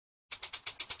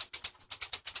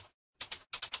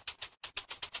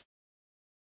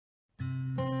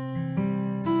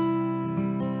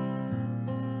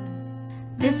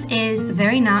This is the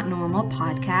Very Not Normal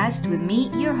podcast with me,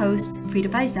 your host, Frieda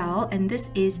Vizel, and this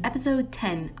is episode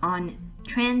 10 on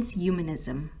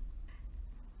transhumanism.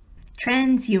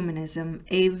 Transhumanism,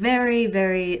 a very,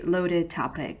 very loaded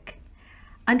topic.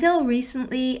 Until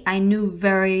recently, I knew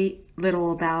very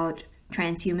little about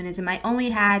transhumanism. I only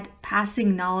had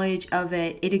passing knowledge of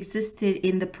it. It existed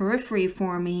in the periphery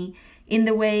for me in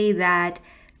the way that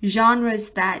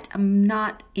genres that I'm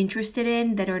not interested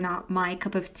in, that are not my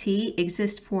cup of tea,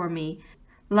 exist for me.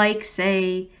 Like,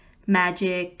 say,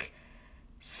 magic,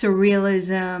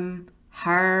 surrealism,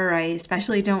 horror. I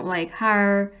especially don't like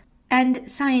horror, and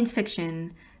science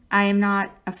fiction. I am not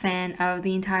a fan of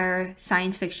the entire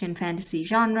science fiction fantasy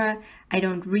genre. I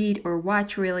don't read or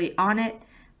watch really on it,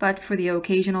 but for the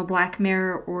occasional Black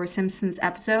Mirror or Simpsons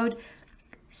episode.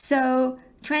 So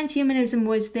transhumanism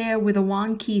was there with the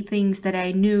wonky things that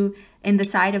I knew in the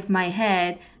side of my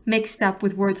head, mixed up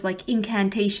with words like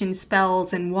incantation,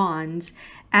 spells, and wands.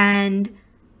 And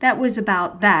that was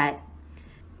about that.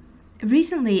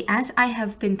 Recently, as I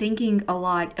have been thinking a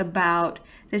lot about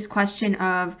this question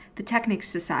of the Technics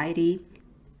Society,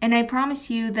 and I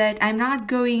promise you that I'm not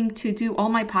going to do all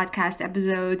my podcast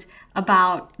episodes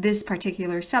about this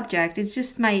particular subject. It's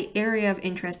just my area of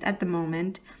interest at the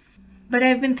moment. But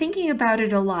I've been thinking about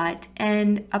it a lot,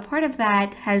 and a part of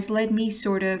that has led me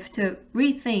sort of to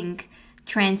rethink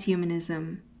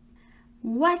transhumanism.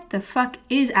 What the fuck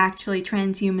is actually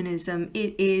transhumanism?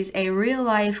 It is a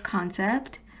real-life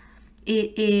concept.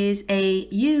 It is a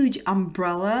huge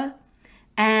umbrella,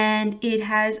 and it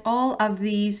has all of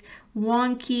these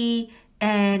wonky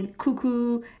and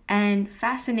cuckoo and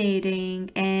fascinating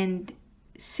and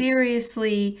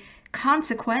seriously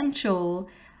consequential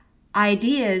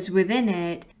ideas within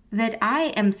it that I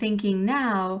am thinking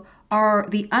now are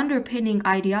the underpinning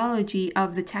ideology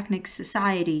of the Technics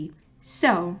Society.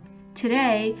 So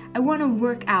today I want to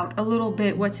work out a little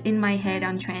bit what's in my head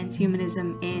on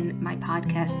transhumanism in my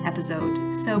podcast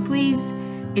episode. So please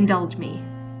indulge me.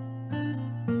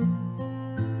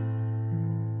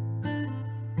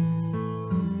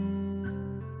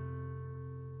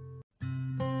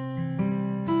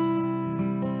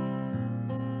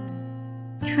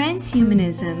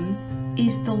 Transhumanism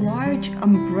is the large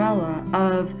umbrella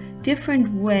of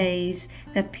different ways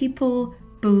that people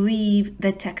believe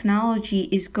that technology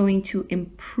is going to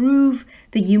improve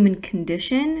the human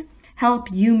condition, help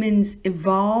humans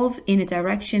evolve in a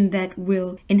direction that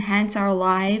will enhance our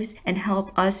lives and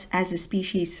help us as a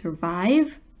species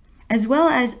survive, as well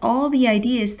as all the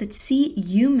ideas that see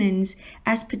humans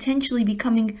as potentially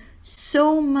becoming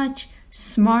so much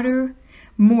smarter,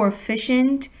 more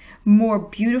efficient, more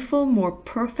beautiful, more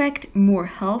perfect, more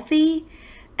healthy,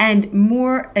 and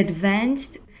more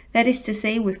advanced, that is to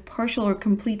say, with partial or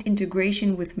complete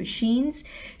integration with machines,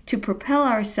 to propel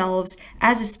ourselves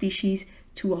as a species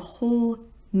to a whole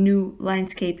new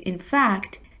landscape. In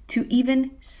fact, to even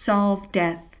solve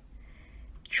death.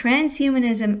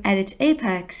 Transhumanism at its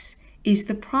apex is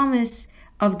the promise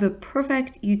of the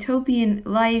perfect utopian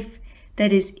life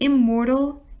that is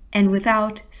immortal and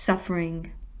without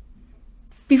suffering.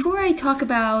 Before I talk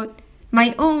about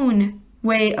my own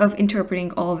way of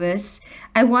interpreting all this,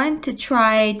 I want to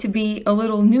try to be a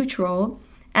little neutral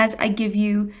as I give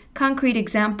you concrete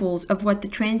examples of what the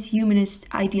transhumanist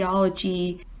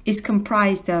ideology is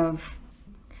comprised of.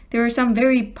 There are some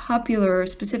very popular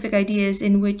specific ideas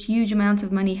in which huge amounts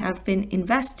of money have been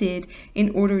invested in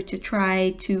order to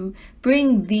try to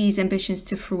bring these ambitions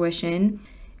to fruition.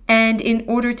 And in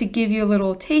order to give you a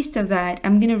little taste of that,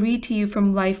 I'm going to read to you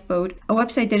from Lifeboat, a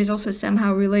website that is also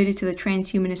somehow related to the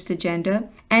transhumanist agenda.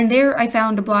 And there I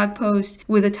found a blog post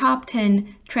with the top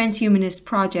 10 transhumanist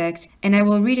projects, and I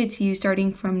will read it to you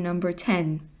starting from number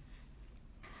 10.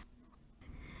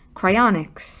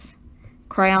 Cryonics.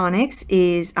 Cryonics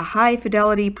is a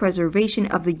high-fidelity preservation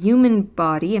of the human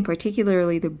body, and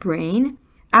particularly the brain,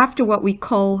 after what we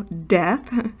call death,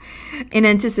 in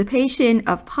anticipation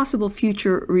of possible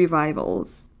future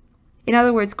revivals. In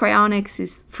other words, cryonics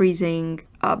is freezing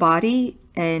a body,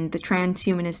 and the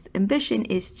transhumanist ambition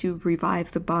is to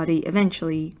revive the body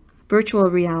eventually.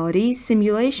 Virtual reality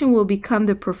simulation will become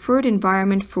the preferred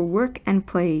environment for work and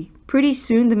play. Pretty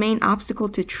soon, the main obstacle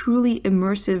to truly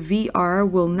immersive VR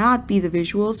will not be the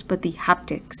visuals, but the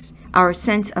haptics, our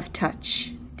sense of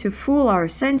touch. To fool our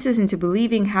senses into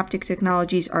believing haptic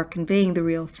technologies are conveying the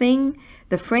real thing,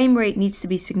 the frame rate needs to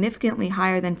be significantly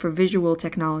higher than for visual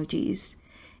technologies.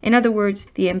 In other words,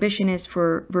 the ambition is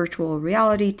for virtual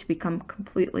reality to become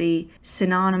completely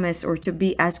synonymous or to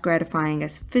be as gratifying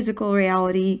as physical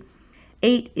reality.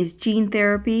 8 is gene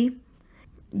therapy.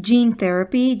 Gene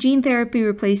therapy. Gene therapy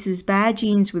replaces bad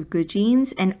genes with good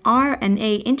genes, and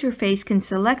RNA interface can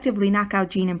selectively knock out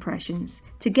gene impressions.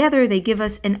 Together, they give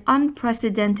us an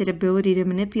unprecedented ability to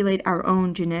manipulate our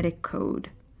own genetic code.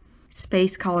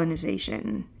 Space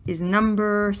colonization is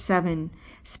number 7.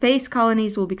 Space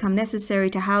colonies will become necessary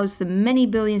to house the many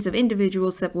billions of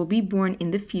individuals that will be born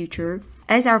in the future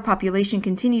as our population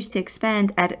continues to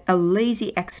expand at a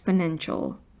lazy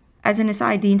exponential. As an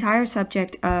aside, the entire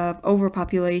subject of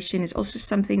overpopulation is also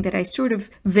something that I sort of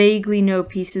vaguely know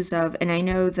pieces of, and I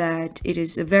know that it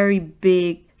is a very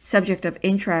big subject of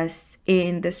interest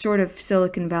in the sort of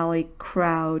Silicon Valley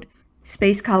crowd.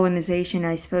 Space colonization,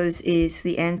 I suppose, is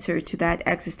the answer to that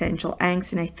existential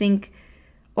angst, and I think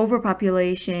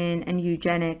overpopulation and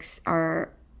eugenics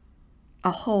are a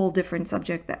whole different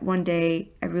subject that one day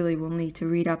I really will need to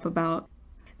read up about.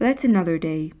 But that's another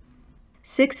day.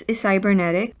 6 is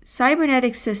cybernetic.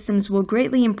 Cybernetic systems will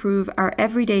greatly improve our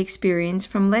everyday experience,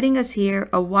 from letting us hear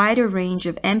a wider range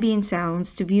of ambient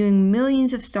sounds to viewing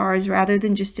millions of stars rather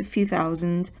than just a few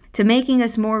thousand, to making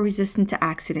us more resistant to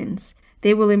accidents.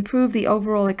 They will improve the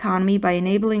overall economy by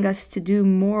enabling us to do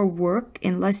more work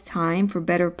in less time for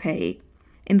better pay.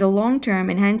 In the long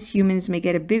term, enhanced humans may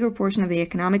get a bigger portion of the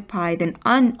economic pie than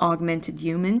unaugmented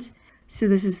humans. So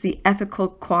this is the ethical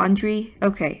quandary.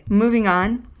 Okay, moving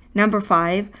on. Number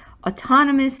 5,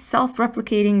 autonomous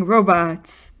self-replicating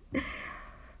robots.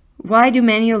 Why do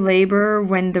manual labor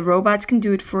when the robots can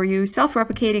do it for you?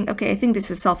 Self-replicating, okay, I think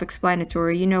this is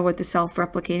self-explanatory. You know what the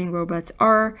self-replicating robots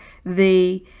are.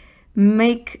 They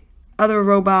make other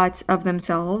robots of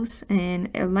themselves. And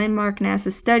a landmark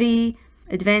NASA study,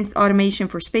 Advanced Automation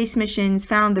for Space Missions,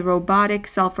 found the robotic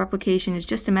self-replication is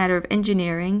just a matter of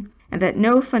engineering, and that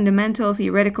no fundamental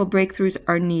theoretical breakthroughs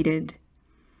are needed.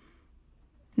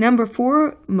 Number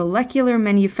 4, molecular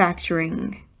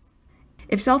manufacturing.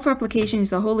 If self-replication is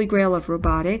the holy grail of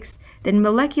robotics, then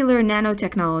molecular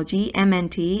nanotechnology,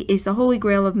 MNT, is the holy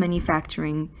grail of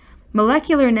manufacturing.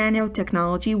 Molecular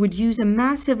nanotechnology would use a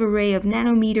massive array of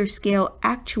nanometer scale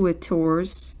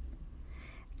actuators,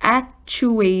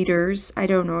 I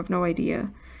don't know, I have no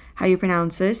idea how you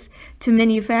pronounce this, to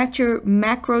manufacture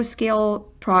macro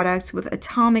scale products with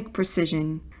atomic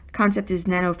precision. The concept is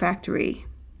nanofactory.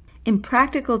 In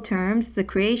practical terms, the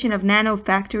creation of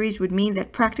nanofactories would mean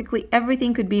that practically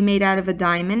everything could be made out of a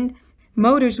diamond.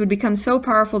 Motors would become so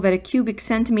powerful that a cubic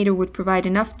centimeter would provide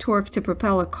enough torque to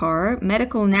propel a car.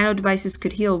 Medical nanodevices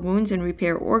could heal wounds and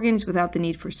repair organs without the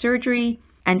need for surgery.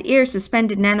 And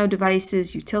air-suspended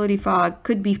nanodevices, utility fog,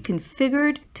 could be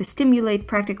configured to stimulate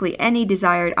practically any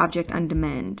desired object on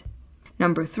demand.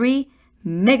 Number 3,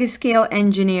 megascale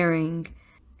engineering.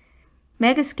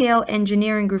 Megascale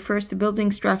engineering refers to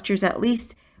building structures at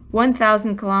least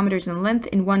 1,000 kilometers in length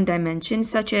in one dimension,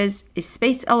 such as a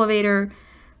space elevator,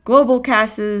 global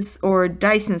castles, or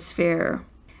Dyson sphere.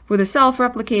 With a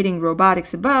self-replicating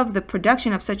robotics above, the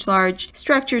production of such large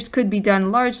structures could be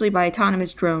done largely by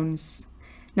autonomous drones.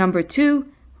 Number 2,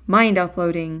 mind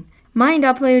uploading. Mind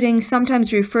uploading,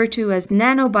 sometimes referred to as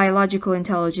nanobiological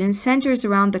intelligence, centers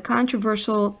around the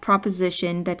controversial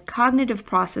proposition that cognitive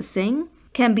processing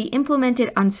can be implemented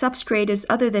on substrates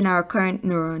other than our current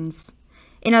neurons.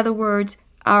 In other words,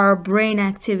 our brain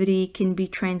activity can be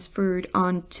transferred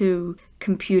onto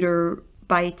computer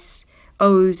bytes,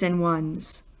 O's and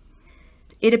 1's.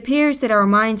 It appears that our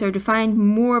minds are defined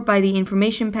more by the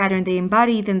information pattern they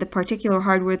embody than the particular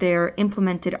hardware they are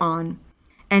implemented on.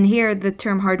 And here the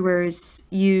term hardware is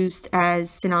used as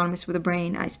synonymous with a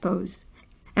brain, I suppose.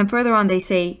 And further on they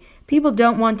say, people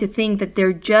don't want to think that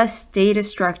they're just data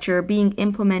structure being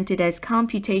implemented as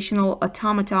computational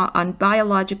automata on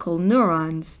biological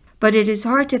neurons, but it is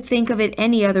hard to think of it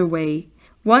any other way.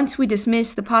 Once we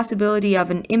dismiss the possibility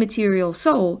of an immaterial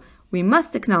soul, we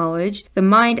must acknowledge the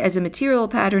mind as a material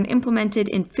pattern implemented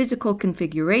in physical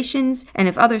configurations, and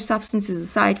if other substances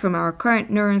aside from our current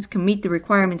neurons can meet the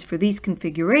requirements for these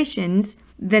configurations,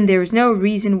 then there is no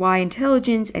reason why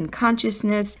intelligence and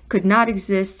consciousness could not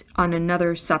exist on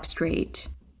another substrate.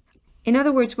 In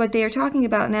other words, what they are talking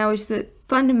about now is the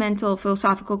fundamental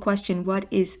philosophical question, what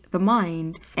is the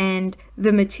mind? And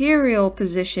the material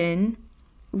position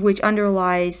which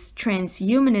underlies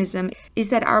transhumanism is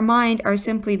that our mind are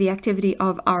simply the activity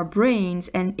of our brains,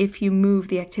 and if you move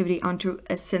the activity onto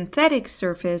a synthetic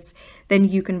surface, then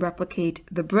you can replicate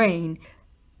the brain.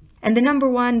 And the number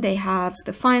 1 they have,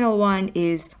 the final one,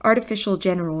 is artificial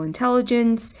general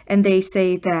intelligence, and they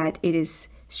say that it is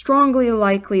strongly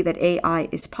likely that AI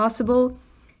is possible.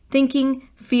 Thinking,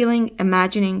 feeling,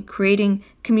 imagining, creating,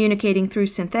 communicating through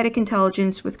synthetic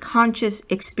intelligence with conscious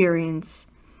experience.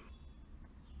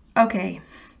 Okay,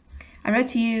 I read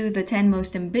to you the 10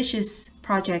 most ambitious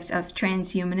projects of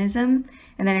transhumanism,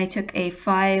 and then I took a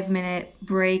 5-minute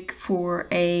break for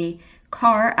a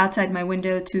car outside my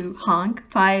window to honk,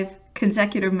 5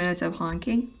 consecutive minutes of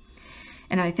honking.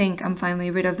 And I think I'm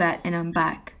finally rid of that and I'm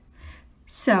back.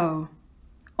 So,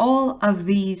 all of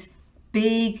these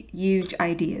big, huge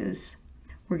ideas.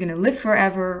 We're going to live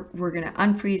forever. We're going to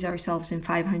unfreeze ourselves in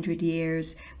 500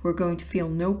 years. We're going to feel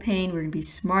no pain. We're going to be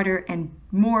smarter and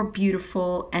more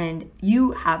beautiful. And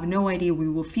you have no idea. We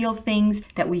will feel things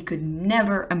that we could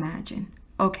never imagine.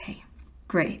 Okay,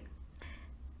 great.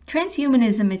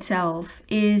 Transhumanism itself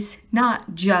is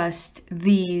not just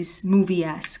these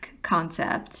movie-esque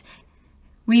concepts.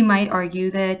 We might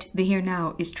argue that the here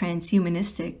now is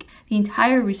transhumanistic. The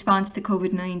entire response to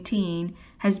COVID-19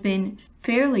 has been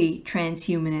fairly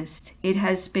transhumanist. It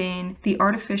has been the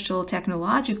artificial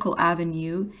technological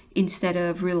avenue instead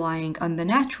of relying on the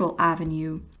natural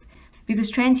avenue.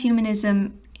 Because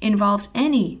transhumanism involves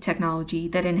any technology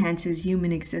that enhances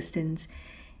human existence.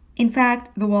 In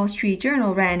fact, the Wall Street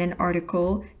Journal ran an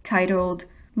article titled,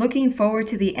 "Looking Forward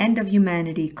to the End of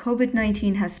Humanity,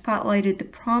 COVID-19 has spotlighted the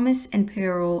promise and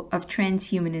peril of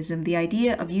transhumanism, the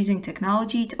idea of using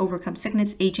technology to overcome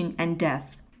sickness, aging, and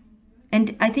death."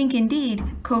 And I think indeed,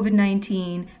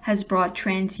 COVID-19 has brought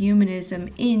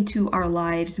transhumanism into our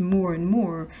lives more and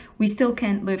more. We still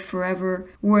can't live forever.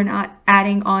 We're not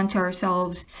adding on to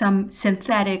ourselves some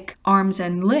synthetic arms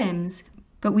and limbs,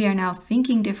 but we are now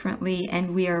thinking differently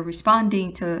and we are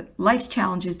responding to life's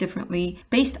challenges differently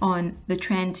based on the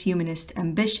transhumanist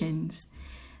ambitions.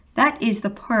 That is the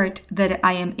part that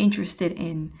I am interested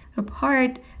in. The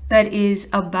part that is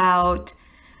about,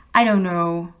 I don't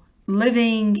know,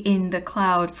 living in the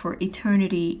cloud for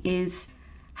eternity is,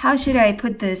 how should I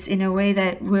put this in a way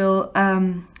that will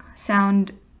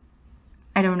sound,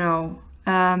 I don't know.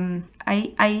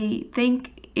 I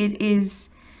think it is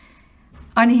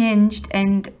unhinged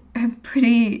and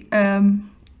pretty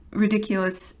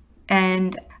ridiculous,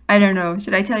 and I don't know,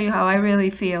 should I tell you how I really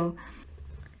feel?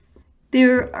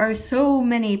 There are so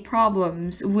many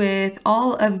problems with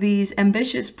all of these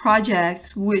ambitious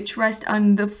projects which rest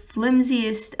on the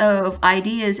flimsiest of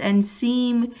ideas and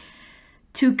seem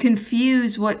to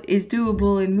confuse what is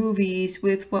doable in movies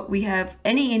with what we have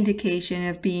any indication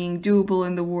of being doable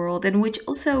in the world, and which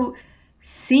also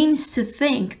seems to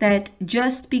think that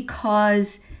just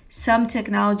because some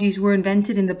technologies were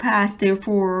invented in the past,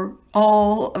 therefore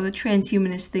all of the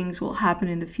transhumanist things will happen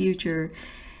in the future.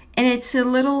 And it's a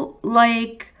little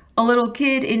like a little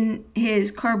kid in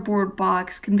his cardboard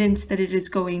box convinced that it is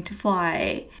going to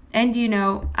fly. And you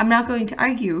know, I'm not going to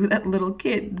argue with that little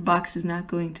kid. The box is not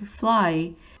going to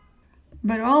fly.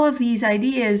 But all of these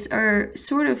ideas are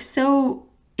sort of so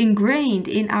ingrained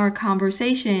in our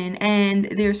conversation, and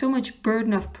there's so much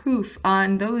burden of proof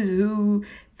on those who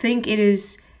think it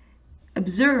is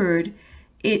absurd.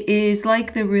 It is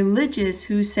like the religious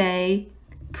who say,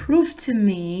 prove to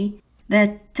me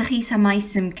that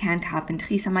transhumanism can't happen.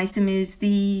 Transhumanism is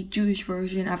the Jewish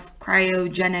version of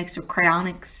cryogenics or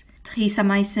cryonics.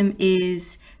 Transhumanism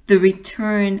is the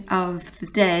return of the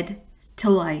dead to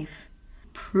life.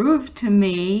 Prove to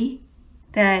me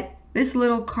that this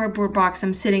little cardboard box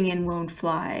I'm sitting in won't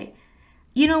fly.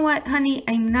 You know what, honey?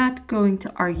 I'm not going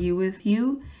to argue with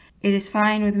you. It is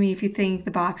fine with me if you think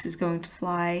the box is going to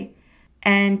fly.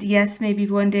 And yes, maybe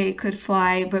one day it could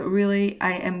fly, but really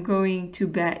I am going to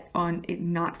bet on it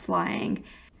not flying.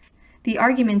 The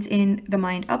arguments in the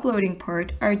mind uploading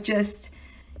part are just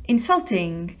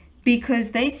insulting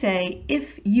because they say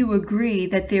if you agree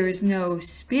that there is no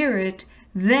spirit,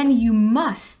 then you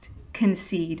must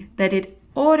concede that it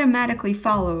automatically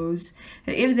follows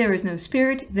that if there is no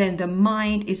spirit, then the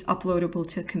mind is uploadable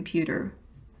to a computer.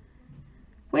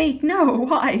 Wait, no,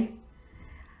 why?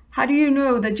 How do you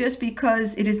know that just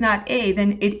because it is not A,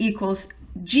 then it equals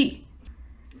G?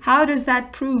 How does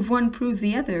that prove one prove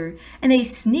the other? And they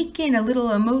sneak in a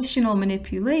little emotional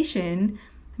manipulation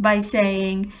by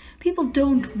saying people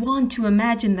don't want to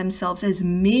imagine themselves as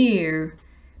mere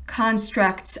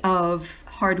constructs of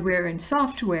hardware and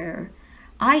software,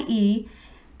 i.e.,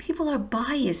 people are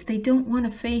biased. They don't want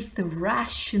to face the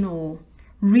rational,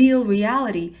 real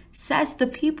reality, says the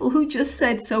people who just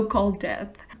said so-called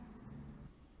death.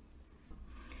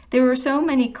 There were so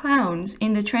many clowns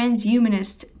in the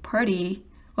transhumanist party.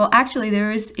 Well, actually,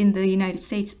 there is in the United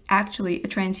States actually a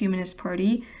transhumanist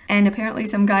party. And apparently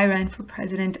some guy ran for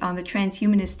president on the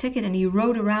transhumanist ticket and he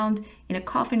rode around in a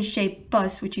coffin-shaped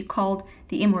bus, which he called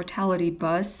the immortality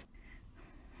bus.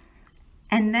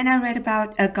 And then I read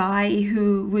about a guy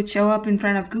who would show up in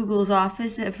front of Google's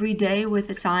office every day with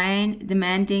a sign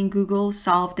demanding Google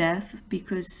solve death,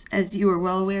 because as you are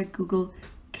well aware, Google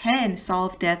can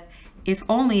solve death if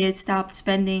only it stopped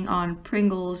spending on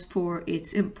Pringles for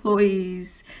its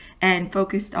employees and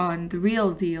focused on the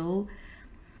real deal.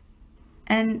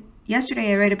 And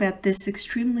yesterday I read about this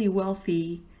extremely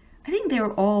wealthy, I think they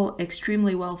were all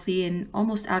extremely wealthy and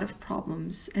almost out of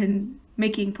problems and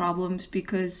making problems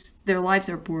because their lives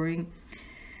are boring.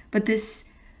 But this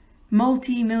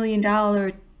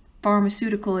multi-million-dollar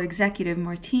pharmaceutical executive,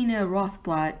 Martina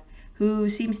Rothblatt, who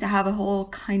seems to have a whole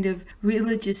kind of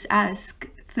religious-esque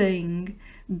thing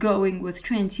going with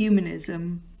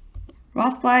transhumanism.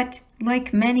 Rothblatt,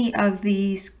 like many of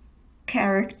these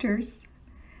characters,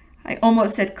 I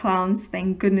almost said clowns,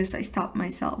 thank goodness I stopped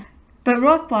myself. But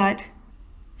Rothblatt,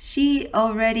 she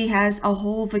already has a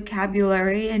whole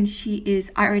vocabulary and she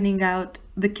is ironing out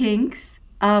the kinks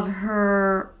of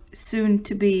her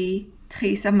soon-to-be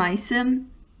transhumanism,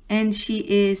 and she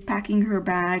is packing her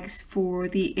bags for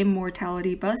the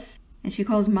immortality bus, and she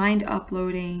calls mind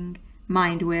uploading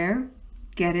mindware.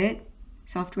 Get it?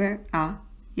 Software? Ah,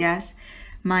 yes,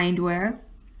 mindware.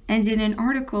 And in an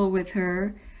article with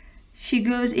her, she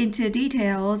goes into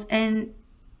details and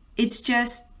it's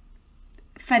just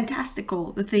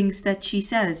fantastical, the things that she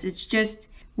says. It's just,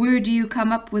 where do you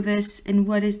come up with this and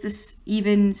what is this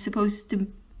even supposed to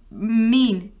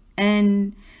mean?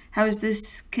 And how is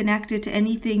this connected to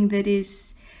anything that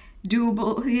is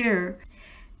doable here?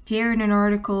 Here in an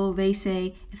article, they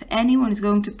say, if anyone is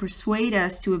going to persuade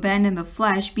us to abandon the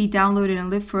flesh, be downloaded and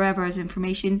live forever as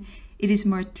information, it is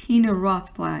Martina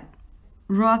Rothblatt.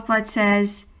 Rothblatt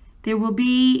says, there will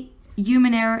be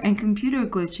human error and computer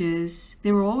glitches.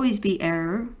 There will always be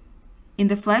error. In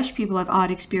the flesh, people have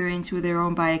odd experience with their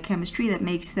own biochemistry that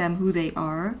makes them who they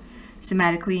are,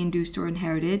 somatically induced or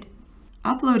inherited.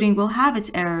 Uploading will have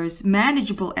its errors,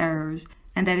 manageable errors,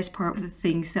 and that is part of the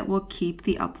things that will keep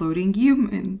the uploading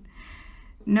human.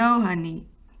 No, honey,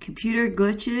 computer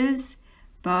glitches,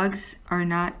 bugs are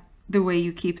not the way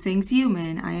you keep things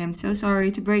human. I am so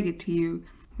sorry to break it to you.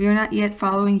 We are not yet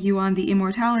following you on the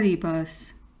immortality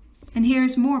bus. And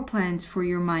here's more plans for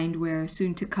your mindware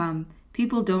soon to come.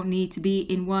 People don't need to be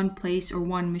in one place or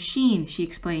one machine, she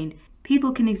explained.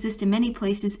 People can exist in many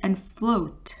places and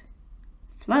float.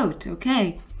 Float,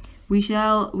 okay. We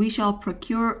shall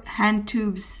procure hand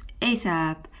tubes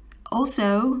ASAP.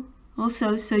 Also,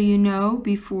 so you know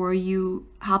before you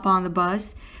hop on the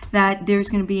bus that there's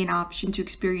going to be an option to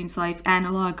experience life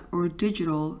analog or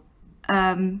digital.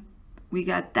 We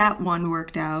got that one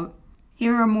worked out.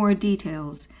 Here are more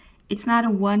details. It's not a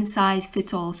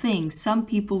one-size-fits-all thing. Some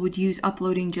people would use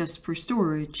uploading just for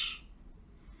storage.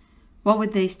 What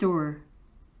would they store?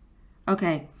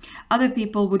 Okay, other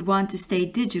people would want to stay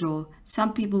digital.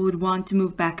 Some people would want to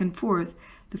move back and forth.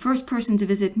 The first person to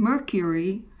visit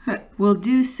Mercury will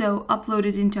do so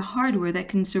uploaded into hardware that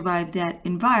can survive that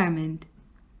environment.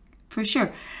 For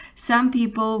sure, some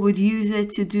people would use it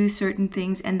to do certain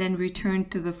things and then return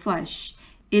to the flesh.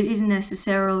 It isn't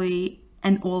necessarily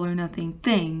an all or nothing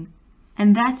thing.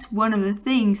 And that's one of the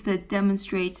things that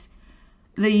demonstrates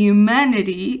the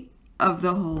humanity of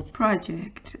the whole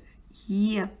project.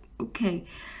 Yep. Okay,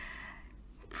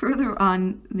 further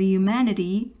on the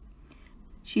humanity,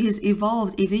 she has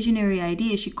evolved a visionary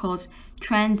idea she calls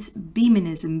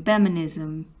transhumanism,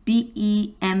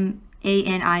 B-E-M-A-N-I-S-M,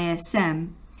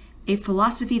 a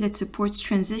philosophy that supports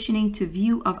transitioning to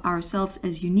view of ourselves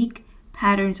as unique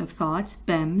patterns of thoughts,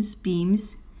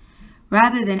 beams,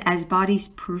 rather than as bodies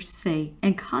per se,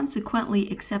 and consequently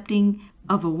accepting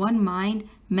of a one mind,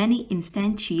 many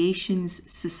instantiations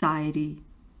society.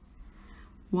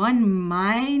 One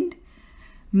mind,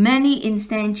 many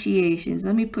instantiations.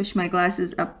 Let me push my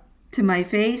glasses up to my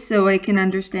face so I can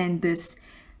understand this.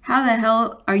 How the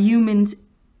hell are humans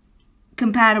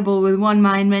compatible with one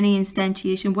mind, many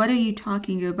instantiation? What are you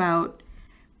talking about?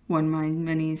 One mind,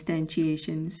 many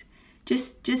instantiations.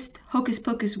 Just hocus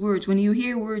pocus words. When you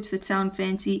hear words that sound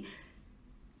fancy,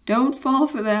 don't fall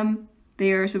for them.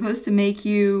 They are supposed to make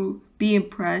you be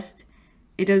impressed.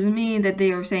 It doesn't mean that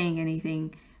they are saying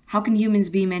anything. How can humans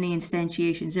be many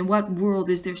instantiations? In what world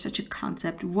is there such a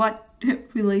concept? What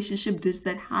relationship does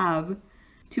that have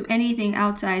to anything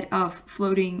outside of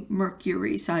floating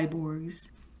Mercury cyborgs?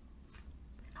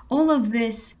 All of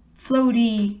this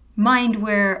floaty,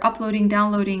 mindware, uploading,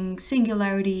 downloading,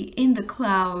 singularity in the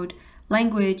cloud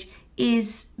language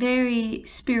is very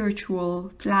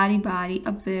spiritual, flatty body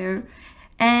up there,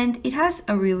 and it has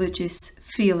a religious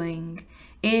feeling.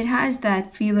 It has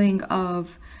that feeling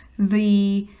of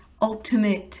the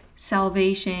ultimate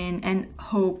salvation and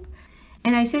hope.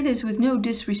 And I say this with no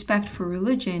disrespect for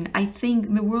religion. I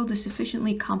think the world is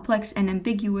sufficiently complex and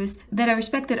ambiguous that I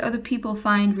respect that other people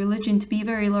find religion to be a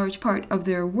very large part of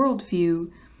their worldview.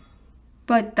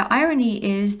 But the irony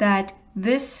is that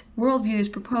this worldview is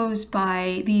proposed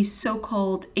by these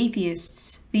so-called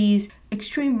atheists, these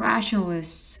extreme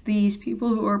rationalists, these people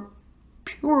who are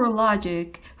pure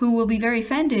logic, who will be very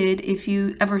offended if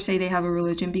you ever say they have a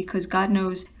religion, because God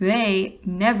knows they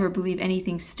never believe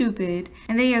anything stupid,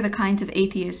 and they are the kinds of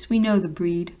atheists, we know the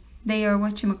breed. They are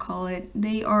whatchamacallit,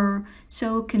 they are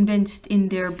so convinced in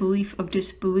their belief of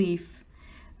disbelief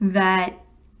that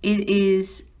it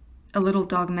is a little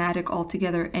dogmatic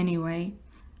altogether anyway.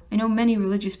 I know many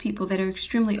religious people that are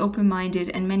extremely open-minded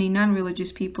and many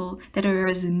non-religious people that are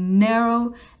as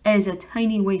narrow as a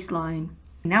tiny waistline.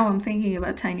 Now I'm thinking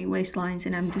about tiny waistlines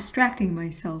and I'm distracting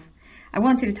myself. I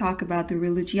wanted to talk about the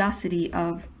religiosity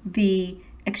of the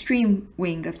extreme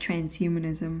wing of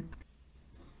transhumanism.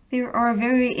 There are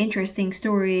very interesting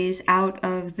stories out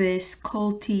of this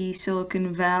culty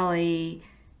Silicon Valley,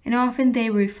 and often they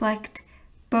reflect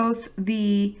both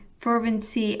the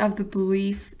fervency of the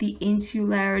belief, the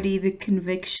insularity, the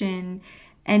conviction,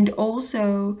 and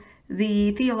also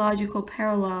the theological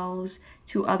parallels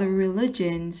to other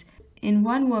religions. In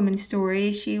one woman's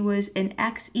story, she was an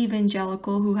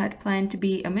ex-evangelical who had planned to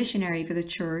be a missionary for the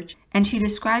church, and she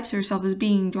describes herself as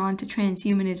being drawn to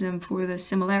transhumanism for the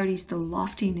similarities, the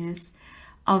loftiness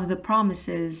of the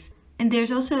promises. And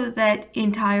there's also that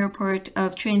entire part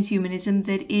of transhumanism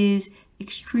that is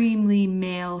extremely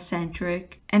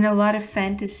male-centric, and a lot of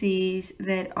fantasies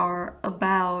that are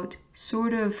about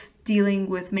sort of dealing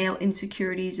with male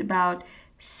insecurities, about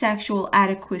sexual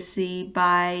adequacy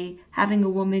by having a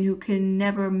woman who can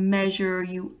never measure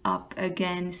you up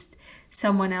against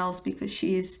someone else because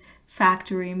she is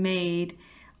factory made.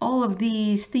 All of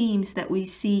these themes that we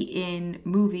see in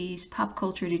movies. Pop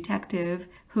Culture Detective,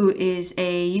 who is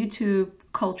a YouTube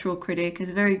cultural critic,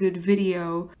 has a very good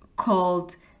video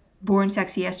called Born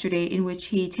Sexy Yesterday, in which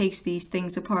he takes these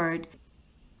things apart.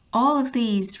 All of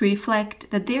these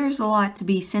reflect that there's a lot to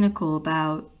be cynical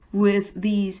about with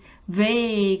these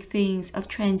vague things of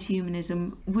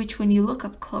transhumanism, which when you look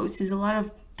up close is a lot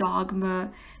of dogma,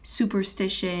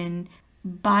 superstition,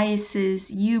 biases,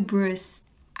 hubris,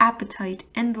 appetite,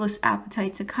 endless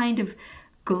appetites, a kind of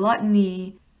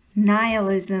gluttony,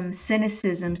 nihilism,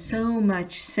 cynicism, so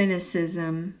much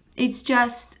cynicism. It's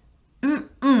just,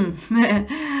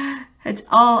 That's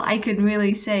all I could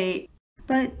really say.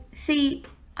 But see,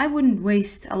 I wouldn't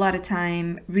waste a lot of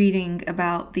time reading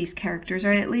about these characters,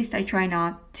 or at least I try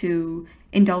not to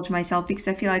indulge myself because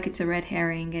I feel like it's a red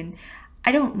herring and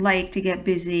I don't like to get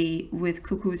busy with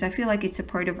cuckoos. I feel like it's a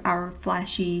part of our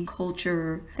flashy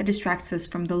culture that distracts us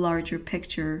from the larger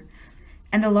picture.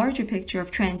 And the larger picture of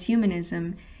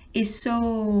transhumanism is so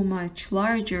much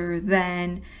larger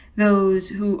than those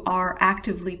who are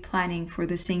actively planning for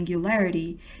the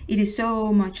singularity. It is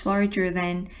so much larger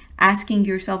than asking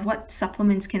yourself, what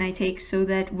supplements can I take so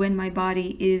that when my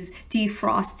body is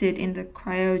defrosted in the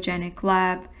cryogenic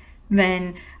lab,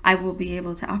 then I will be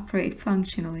able to operate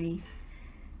functionally.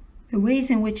 The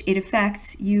ways in which it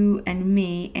affects you and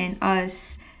me and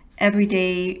us,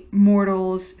 everyday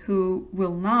mortals who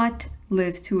will not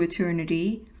live to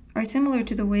eternity, are similar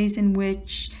to the ways in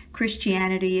which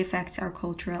Christianity affects our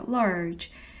culture at large.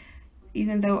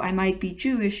 Even though I might be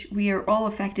Jewish, we are all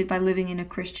affected by living in a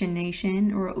Christian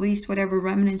nation, or at least whatever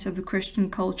remnants of the Christian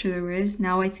culture there is.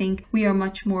 Now I think we are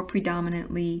much more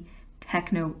predominantly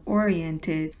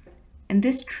techno-oriented. And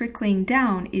this trickling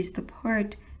down is the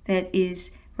part that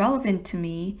is relevant to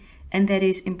me, and that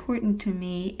is important to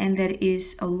me, and that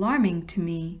is alarming to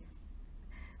me.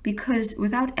 Because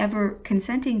without ever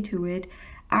consenting to it,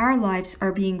 our lives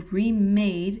are being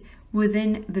remade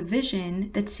within the vision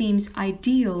that seems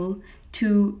ideal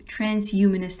to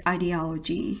transhumanist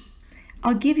ideology.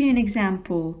 I'll give you an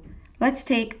example. Let's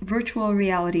take virtual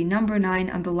reality, number 9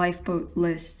 on the lifeboat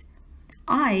list.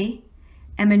 I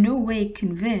am in no way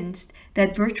convinced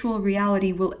that virtual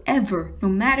reality will ever, no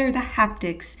matter the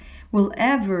haptics, will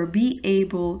ever be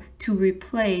able to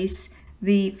replace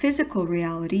the physical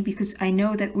reality, because I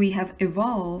know that we have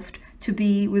evolved to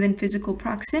be within physical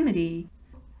proximity.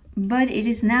 But it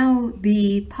is now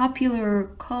the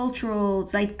popular cultural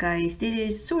zeitgeist, it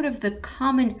is sort of the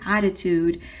common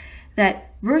attitude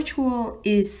that virtual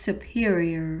is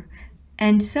superior.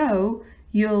 And so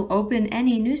you'll open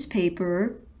any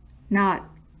newspaper, not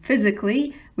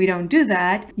physically, we don't do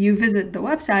that, you visit the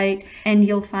website and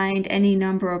you'll find any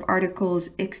number of articles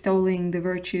extolling the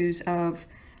virtues of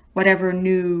whatever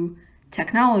new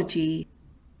technology.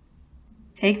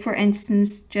 Take, for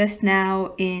instance, just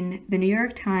now in the New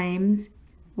York Times.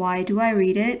 Why do I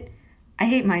read it? I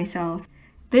hate myself.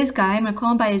 This guy, I'm going to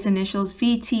call him by his initials,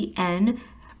 VTN,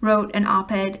 wrote an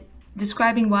op-ed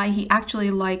describing why he actually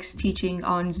likes teaching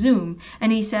on Zoom.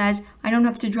 And he says, I don't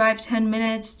have to drive 10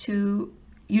 minutes to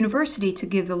university to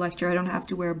give the lecture. I don't have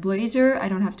to wear a blazer. I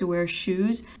don't have to wear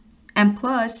shoes. And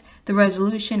plus, the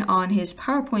resolution on his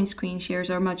PowerPoint screen shares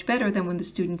are much better than when the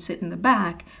students sit in the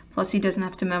back. Plus, he doesn't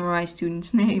have to memorize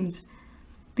students' names.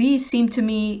 These seem to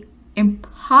me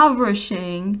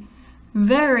impoverishing,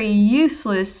 very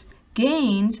useless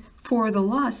gains for the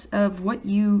loss of what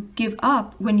you give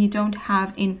up when you don't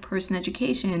have in-person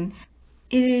education.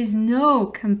 It is no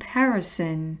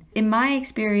comparison. In my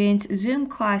experience, Zoom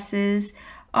classes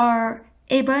are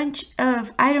a bunch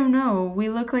of, I don't know, we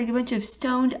look like a bunch of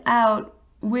stoned out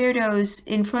weirdos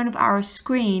in front of our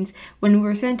screens. When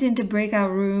we're sent into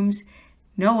breakout rooms,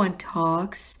 no one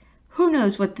talks. Who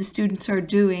knows what the students are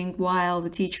doing while the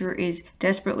teacher is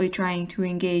desperately trying to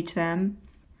engage them?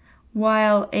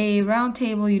 While a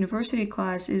roundtable university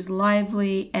class is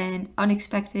lively and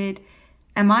unexpected,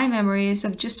 and my memory is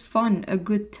of just fun, a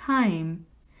good time.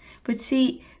 But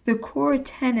see, the core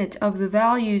tenet of the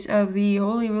values of the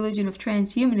holy religion of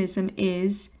transhumanism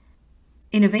is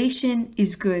innovation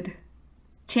is good.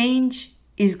 Change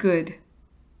is good.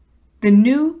 The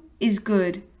new is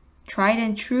good. Tried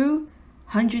and true,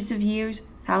 hundreds of years,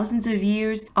 thousands of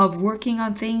years of working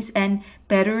on things and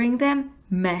bettering them,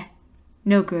 meh,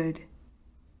 no good.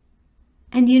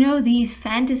 And you know, these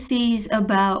fantasies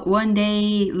about one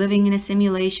day living in a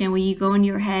simulation where you go in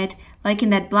your head, like in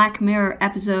that Black Mirror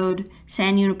episode,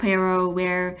 San Junipero,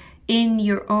 where in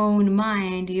your own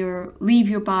mind, you leave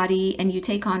your body and you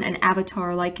take on an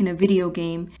avatar like in a video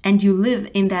game, and you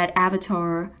live in that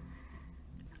avatar.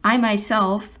 I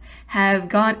myself have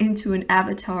gone into an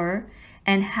avatar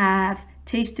and have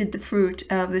tasted the fruit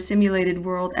of the simulated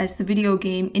world as the video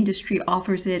game industry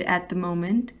offers it at the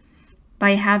moment,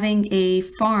 by having a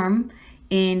farm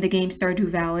in the game Stardew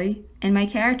Valley. And my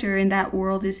character in that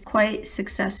world is quite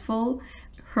successful.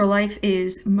 Her life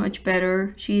is much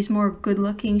better. She's more good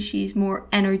looking. She's more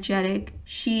energetic.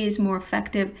 She is more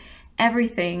effective,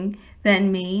 everything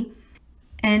than me.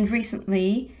 And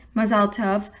recently, Mazel,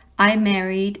 I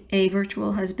married a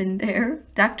virtual husband there,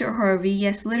 Dr. Harvey.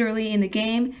 Yes, literally in the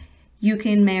game, you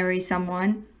can marry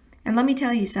someone. And let me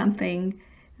tell you something.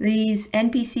 These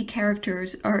NPC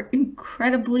characters are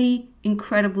incredibly,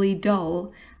 incredibly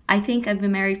dull. I think I've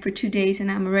been married for 2 days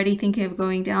and I'm already thinking of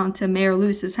going down to Mayor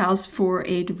Lewis's house for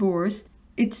a divorce.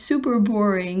 It's super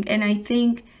boring, and I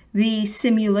think the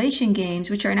simulation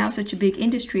games, which are now such a big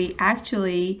industry,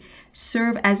 actually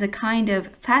serve as a kind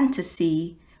of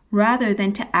fantasy rather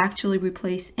than to actually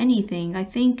replace anything. I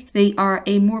think they are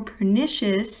a more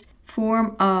pernicious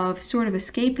form of sort of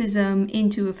escapism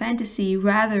into a fantasy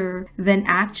rather than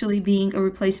actually being a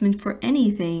replacement for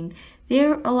anything.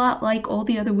 They're a lot like all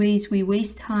the other ways we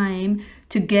waste time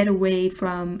to get away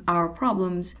from our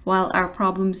problems while our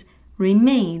problems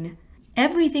remain.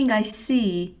 Everything I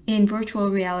see in virtual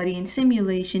reality and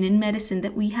simulation in medicine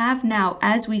that we have now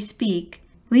as we speak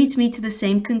leads me to the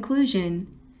same conclusion.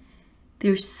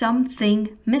 There's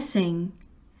something missing.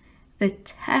 The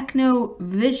techno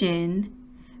vision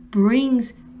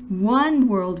brings one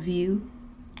worldview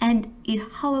and it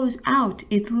hollows out.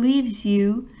 It leaves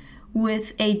you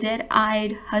with a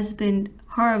dead-eyed husband,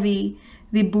 Harvey,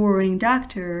 the boring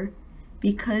doctor,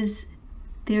 because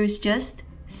there's just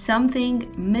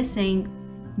something missing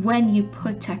when you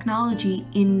put technology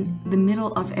in the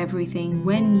middle of everything,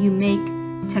 when you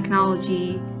make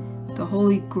technology the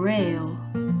holy grail.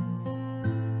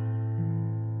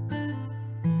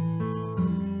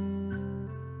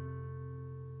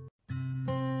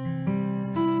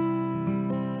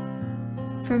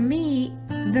 For me,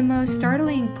 the most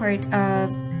startling part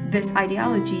of this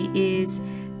ideology is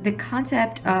the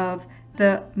concept of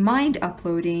the mind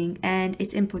uploading and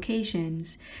its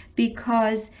implications,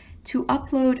 because to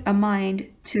upload a mind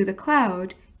to the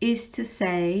cloud is to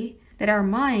say that our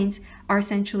minds are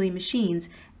essentially machines,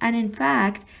 and in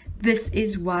fact, this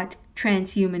is what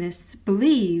transhumanists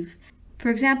believe. For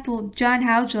example, John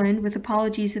Hougeland, with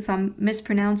apologies if I'm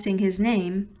mispronouncing his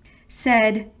name,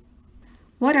 said,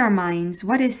 "What are minds?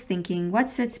 What is thinking?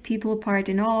 What sets people apart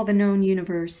in all the known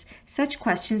universe? Such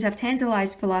questions have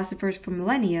tantalized philosophers for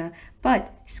millennia,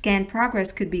 but scant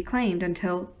progress could be claimed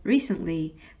until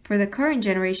recently, for the current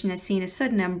generation has seen a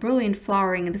sudden and brilliant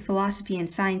flowering in the philosophy and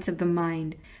science of the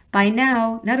mind. By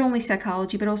now, not only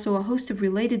psychology, but also a host of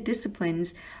related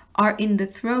disciplines are in the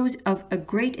throes of a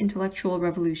great intellectual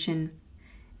revolution."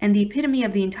 and the epitome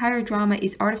of the entire drama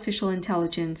is artificial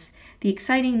intelligence, the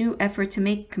exciting new effort to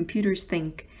make computers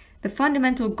think. The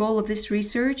fundamental goal of this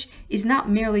research is not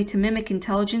merely to mimic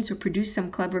intelligence or produce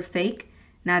some clever fake.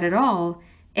 Not at all.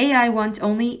 AI wants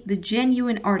only the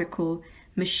genuine article,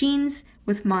 machines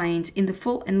with minds in the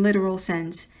full and literal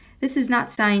sense. This is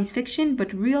not science fiction,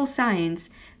 but real science,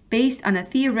 based on a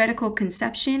theoretical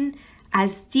conception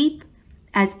as deep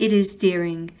as it is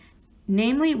daring.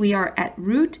 Namely, we are at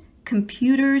root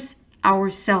computers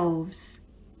ourselves.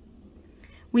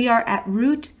 We are at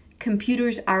root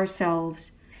computers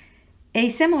ourselves. A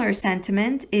similar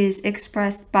sentiment is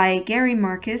expressed by Gary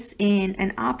Marcus in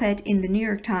an op-ed in the New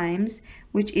York Times,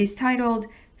 which is titled,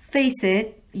 "Face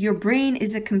It, Your Brain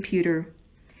is a Computer."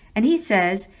 And he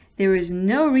says, there is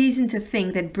no reason to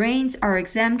think that brains are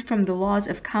exempt from the laws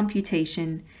of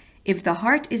computation. If the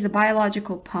heart is a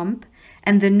biological pump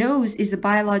and the nose is a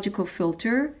biological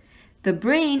filter, the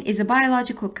brain is a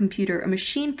biological computer, a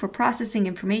machine for processing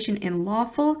information in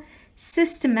lawful,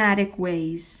 systematic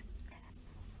ways.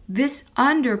 This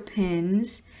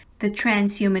underpins the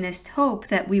transhumanist hope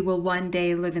that we will one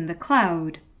day live in the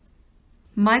cloud.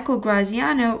 Michael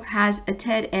Graziano has a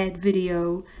TED-Ed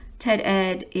video.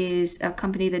 TED-Ed is a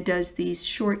company that does these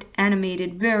short,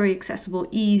 animated, very accessible,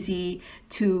 easy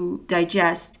to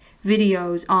digest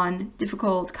videos on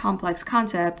difficult, complex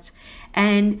concepts.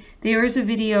 And there is a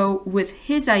video with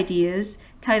his ideas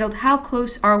titled, "How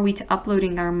Close Are We to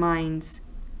Uploading Our Minds?"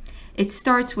 It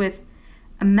starts with,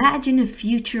 imagine a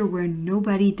future where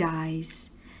nobody dies.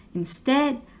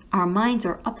 Instead, our minds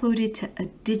are uploaded to a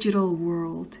digital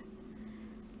world.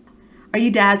 Are you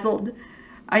dazzled?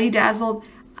 Are you dazzled?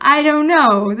 I don't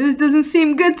know. This doesn't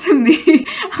seem good to me.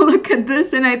 I look at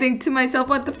this and I think to myself,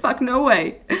 what the fuck? No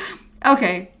way.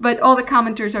 Okay, but all the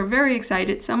commenters are very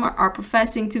excited. Some are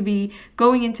professing to be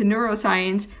going into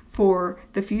neuroscience for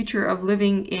the future of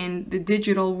living in the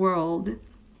digital world.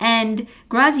 And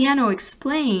Graziano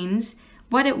explains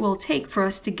what it will take for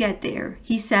us to get there.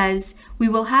 He says, we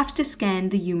will have to scan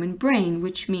the human brain,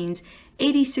 which means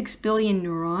 86 billion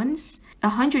neurons,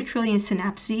 100 trillion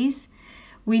synapses.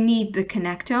 We need the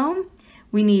connectome,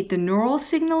 we need the neural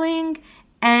signaling,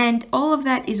 and all of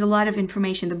that is a lot of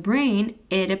information. The brain,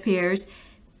 it appears,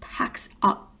 packs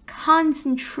a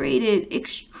concentrated,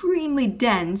 extremely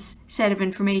dense set of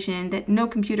information that no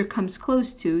computer comes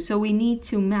close to. So we need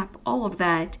to map all of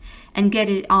that and get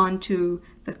it onto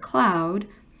the cloud.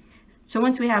 So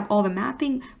once we have all the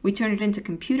mapping, we turn it into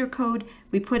computer code,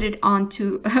 we put it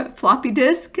onto a floppy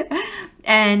disk,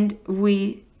 and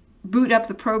we boot up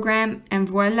the program, and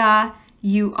voila,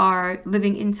 you are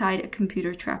living inside a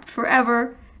computer trapped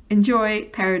forever. Enjoy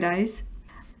paradise.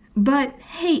 But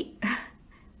hey,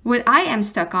 what I am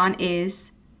stuck on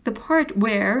is the part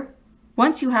where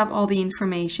once you have all the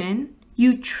information,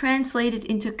 you translate it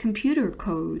into computer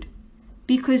code.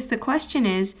 Because the question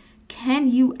is,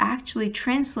 can you actually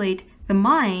translate the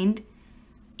mind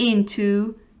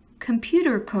into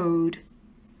computer code?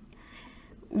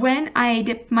 When I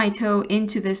dipped my toe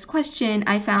into this question,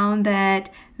 I found that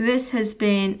this has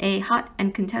been a hot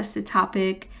and contested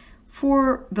topic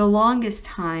for the longest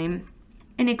time,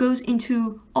 and it goes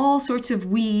into all sorts of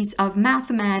weeds of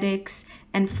mathematics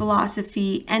and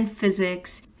philosophy and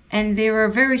physics, and there are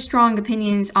very strong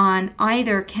opinions on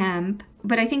either camp,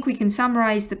 but I think we can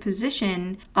summarize the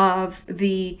position of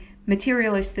the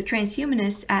materialists, the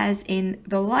transhumanists, as in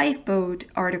the Lifeboat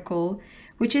article,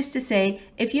 which is to say,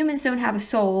 if humans don't have a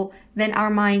soul, then our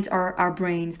minds are our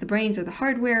brains. The brains are the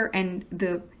hardware, and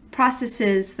the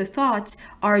processes, the thoughts,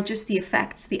 are just the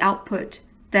effects, the output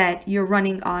that you're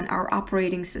running on our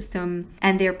operating system,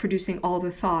 and they're producing all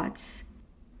the thoughts.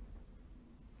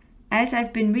 As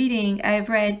I've been reading, I've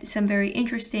read some very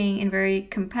interesting and very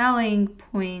compelling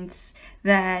points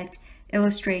that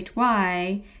illustrate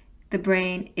why the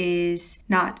brain is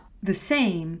not the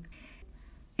same.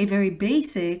 A very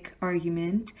basic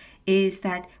argument is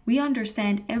that we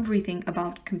understand everything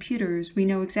about computers. We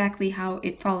know exactly how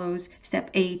it follows step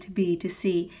A to B to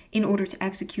C in order to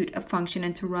execute a function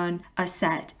and to run a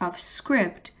set of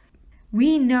script.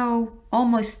 We know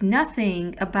almost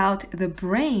nothing about the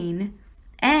brain,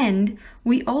 and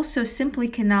we also simply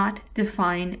cannot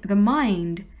define the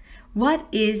mind. What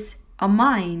is a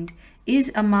mind?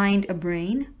 Is a mind a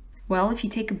brain? Well, if you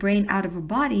take a brain out of a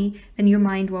body, then your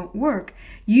mind won't work.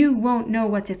 You won't know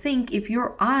what to think if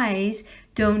your eyes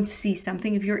don't see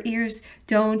something, if your ears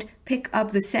don't pick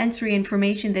up the sensory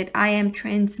information that I am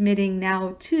transmitting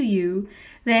now to you,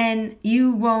 then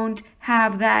you won't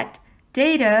have that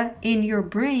data in your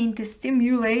brain to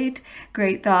stimulate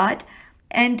great thought.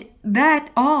 And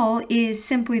that all is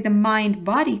simply the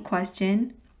mind-body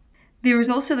question. There is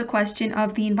also the question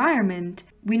of the environment.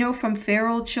 We know from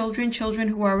feral children, children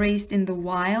who are raised in the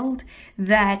wild,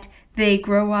 that they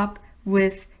grow up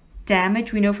with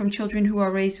damage. We know from children who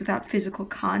are raised without physical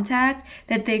contact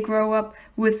that they grow up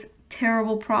with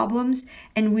terrible problems.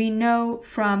 And we know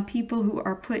from people who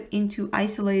are put into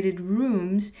isolated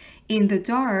rooms in the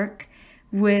dark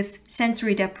with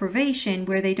sensory deprivation,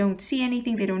 where they don't see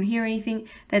anything, they don't hear anything,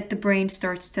 that the brain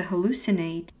starts to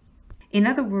hallucinate. In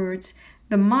other words,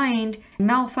 the mind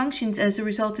malfunctions as a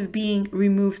result of being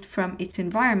removed from its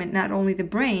environment, not only the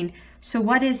brain. So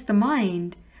what is the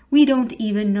mind? We don't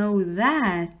even know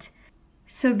that.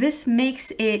 So this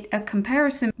makes it a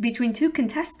comparison between two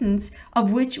contestants,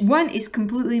 of which one is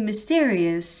completely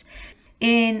mysterious.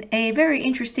 In a very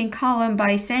interesting column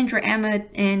by Sandra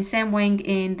Emmett and Sam Wang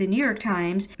in the New York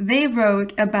Times, they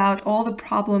wrote about all the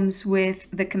problems with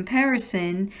the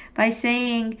comparison by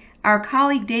saying, our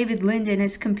colleague David Linden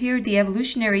has compared the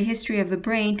evolutionary history of the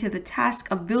brain to the task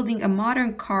of building a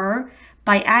modern car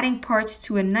by adding parts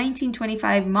to a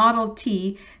 1925 Model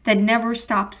T that never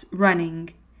stops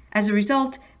running. As a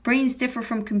result, brains differ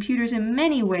from computers in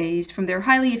many ways, from their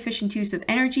highly efficient use of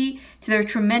energy to their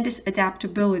tremendous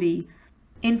adaptability.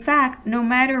 In fact, no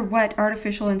matter what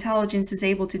artificial intelligence is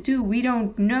able to do, we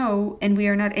don't know, and we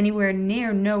are not anywhere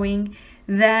near knowing,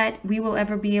 that we will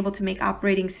ever be able to make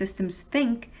operating systems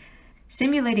think.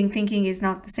 Simulating thinking is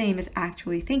not the same as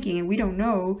actually thinking, and we don't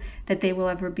know that they will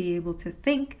ever be able to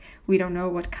think. We don't know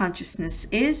what consciousness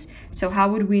is, so how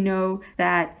would we know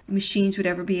that machines would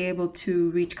ever be able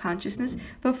to reach consciousness?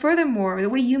 But furthermore, the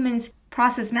way humans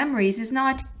process memories is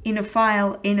not in a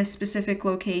file in a specific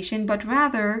location, but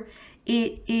rather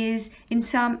it is in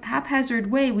some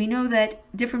haphazard way. We know that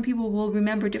different people will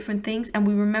remember different things, and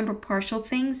we remember partial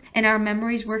things, and our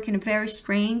memories work in a very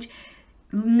strange,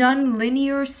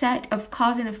 non-linear set of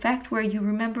cause and effect, where you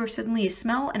remember suddenly a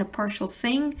smell and a partial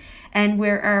thing, and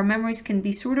where our memories can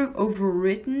be sort of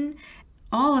overwritten.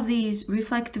 All of these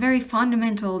reflect the very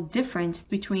fundamental difference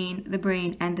between the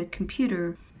brain and the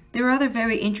computer. There are other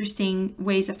very interesting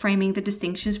ways of framing the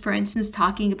distinctions, for instance,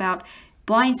 talking about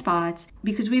blind spots,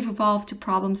 because we've evolved to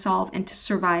problem solve and to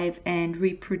survive and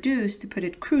reproduce, to put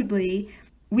it crudely.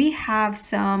 We have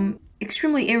some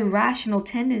extremely irrational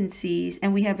tendencies,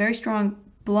 and we have very strong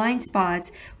blind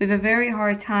spots. We have a very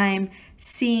hard time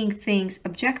seeing things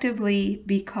objectively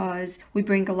because we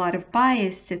bring a lot of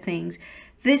bias to things.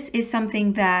 This is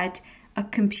something that a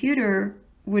computer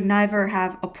would never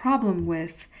have a problem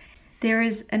with. There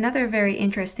is another very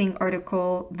interesting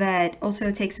article that also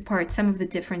takes apart some of the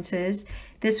differences.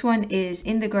 This one is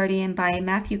in The Guardian by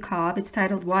Matthew Cobb. It's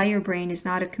titled, Why Your Brain is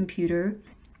Not a Computer.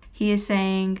 He is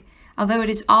saying, although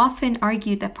it is often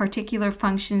argued that particular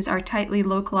functions are tightly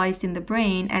localized in the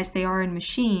brain as they are in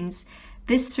machines,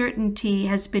 this certainty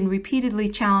has been repeatedly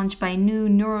challenged by new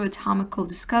neuroanatomical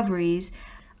discoveries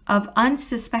of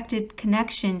unsuspected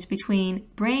connections between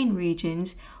brain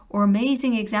regions, or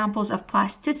amazing examples of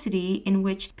plasticity in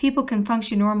which people can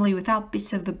function normally without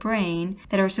bits of the brain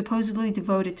that are supposedly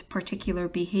devoted to particular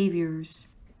behaviors.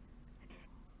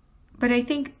 But I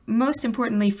think most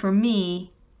importantly for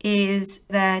me is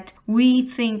that we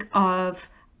think of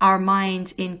our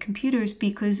minds in computers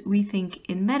because we think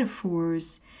in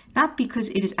metaphors, not because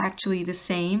it is actually the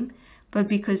same, but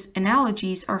because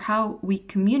analogies are how we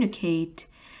communicate.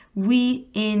 We,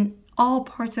 in all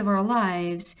parts of our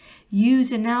lives,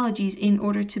 use analogies in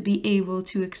order to be able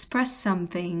to express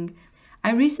something.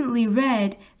 I recently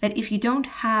read that if you don't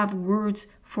have words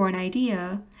for an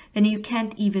idea, then you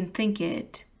can't even think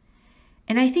it.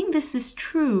 And I think this is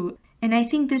true. And I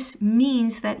think this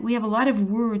means that we have a lot of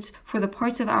words for the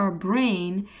parts of our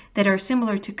brain that are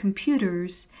similar to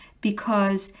computers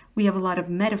because we have a lot of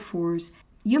metaphors.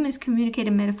 Humans communicate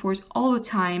in metaphors all the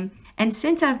time. And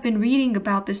since I've been reading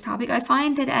about this topic, I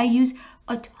find that I use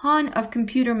a ton of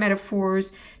computer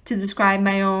metaphors to describe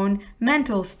my own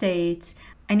mental states.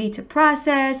 I need to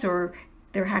process, or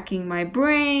they're hacking my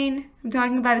brain. I'm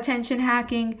talking about attention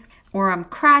hacking, or I'm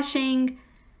crashing.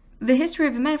 The history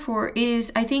of a metaphor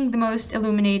is, I think, the most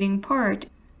illuminating part.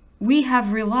 We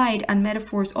have relied on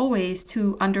metaphors always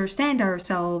to understand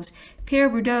ourselves. Pierre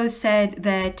Bourdieu said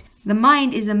that the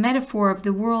mind is a metaphor of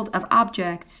the world of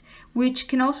objects, which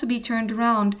can also be turned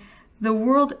around. The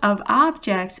world of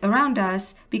objects around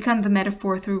us become the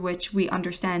metaphor through which we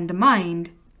understand the mind,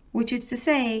 which is to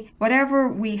say, whatever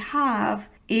we have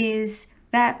is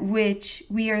that which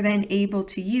we are then able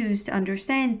to use to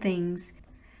understand things.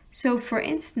 So, for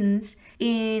instance,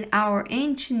 in our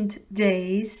ancient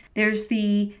days, there's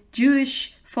the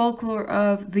Jewish folklore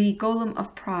of the Golem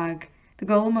of Prague. The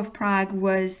Golem of Prague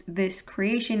was this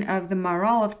creation of the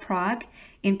Mazel of Prague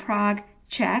in Prague,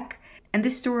 Czech, And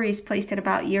this story is placed at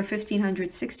about year 1500,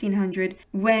 1600,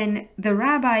 when the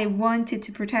rabbi wanted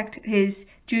to protect his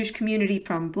Jewish community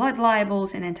from blood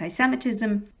libels and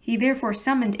anti-Semitism. He therefore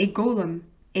summoned a golem,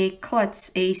 a klutz,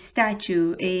 a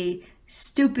statue, a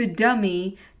stupid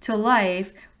dummy to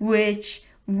life, which,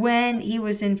 when he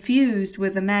was infused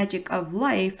with the magic of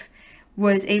life,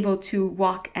 was able to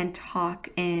walk and talk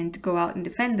and go out and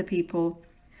defend the people.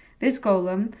 This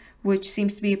golem, which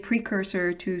seems to be a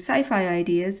precursor to sci-fi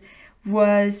ideas,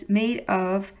 was made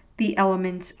of the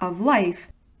elements of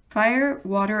life: fire,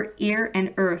 water, air,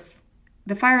 and earth.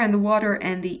 The fire and the water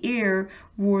and the air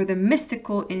were the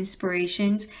mystical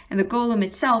inspirations, and the golem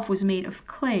itself was made of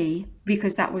clay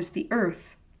because that was the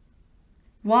earth.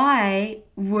 Why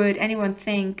would anyone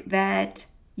think that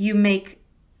you make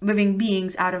living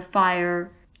beings out of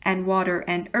fire and water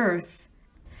and earth?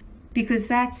 Because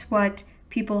that's what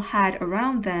people had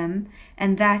around them,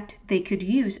 and that they could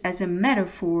use as a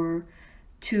metaphor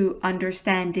to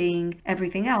understanding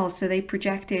everything else. So they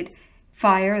projected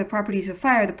fire, the properties of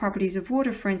fire, the properties of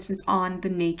water, for instance, on the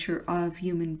nature of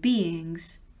human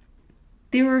beings.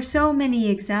 There are so many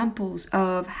examples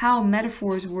of how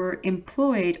metaphors were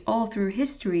employed all through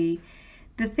history.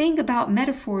 The thing about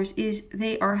metaphors is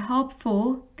they are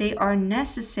helpful, they are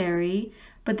necessary,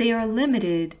 but they are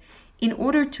limited. In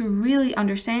order to really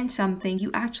understand something,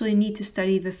 you actually need to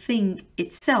study the thing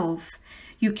itself.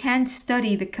 You can't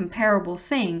study the comparable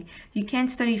thing. You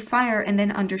can't study fire and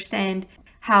then understand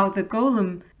how the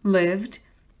golem lived.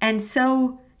 And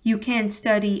so you can't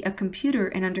study a computer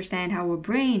and understand how a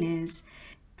brain is.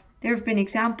 There have been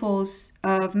examples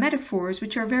of metaphors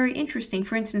which are very interesting.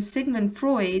 For instance, Sigmund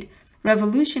Freud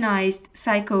revolutionized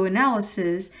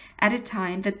psychoanalysis at a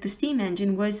time that the steam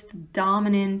engine was the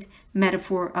dominant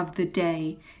metaphor of the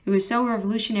day. It was so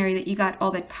revolutionary that you got all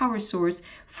that power source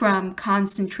from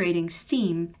concentrating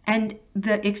steam. And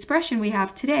the expression we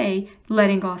have today,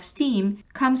 letting off steam,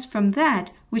 comes from that,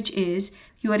 which is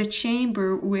you had a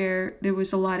chamber where there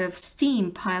was a lot of steam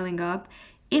piling up.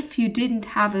 If you didn't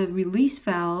have a release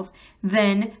valve,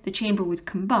 then the chamber would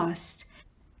combust.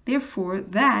 Therefore,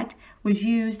 that was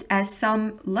used as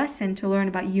some lesson to learn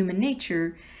about human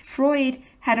nature. Freud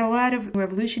had a lot of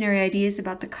revolutionary ideas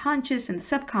about the conscious and the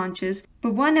subconscious,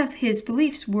 but one of his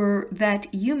beliefs were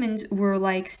that humans were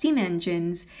like steam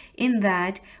engines, in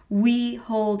that we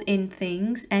hold in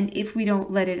things, and if we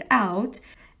don't let it out,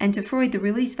 and to Freud, the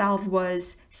release valve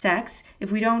was sex.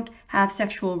 If we don't have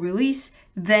sexual release,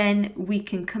 then we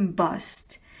can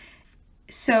combust.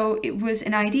 So it was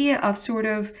an idea of sort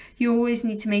of, you always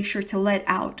need to make sure to let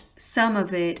out some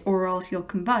of it or else you'll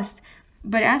combust.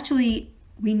 But actually,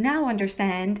 we now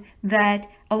understand that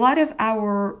a lot of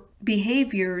our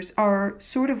behaviors are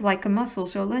sort of like a muscle.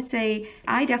 So let's say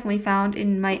I definitely found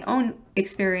in my own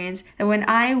experience that when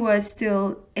I was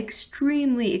still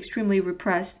extremely, extremely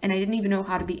repressed and I didn't even know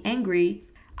how to be angry,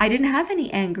 I didn't have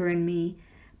any anger in me.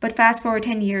 But fast forward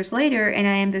 10 years later, and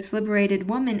I am this liberated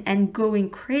woman and going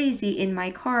crazy in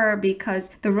my car because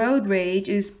the road rage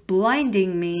is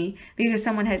blinding me because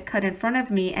someone had cut in front of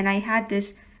me. And I had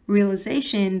this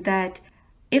realization that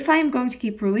if I'm going to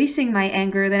keep releasing my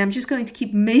anger, then I'm just going to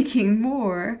keep making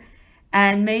more.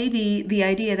 And maybe the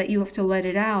idea that you have to let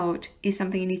it out is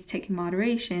something you need to take in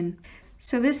moderation.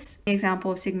 So this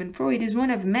example of Sigmund Freud is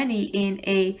one of many in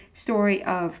a story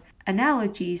of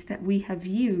analogies that we have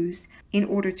used in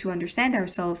order to understand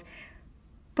ourselves.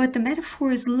 But the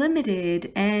metaphor is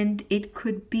limited and it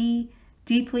could be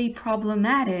deeply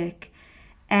problematic.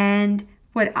 And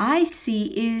what I see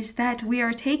is that we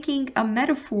are taking a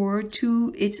metaphor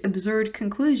to its absurd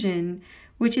conclusion,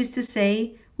 which is to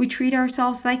say, we treat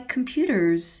ourselves like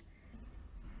computers.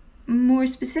 More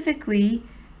specifically,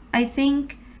 I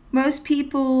think most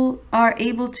people are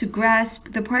able to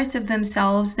grasp the parts of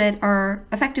themselves that are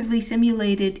effectively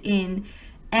simulated in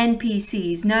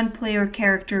NPCs, non-player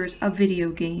characters of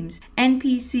video games.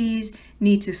 NPCs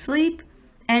need to sleep.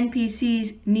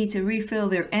 NPCs need to refill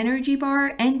their energy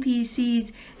bar.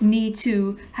 NPCs need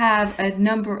to have a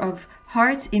number of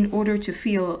hearts in order to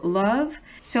feel love.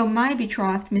 So my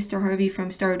betrothed, Mr. Harvey from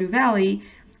Stardew Valley,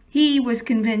 he was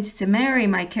convinced to marry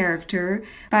my character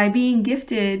by being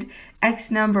gifted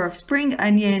X number of spring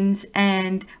onions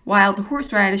and wild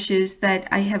horseradishes that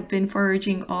I have been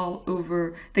foraging all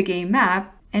over the game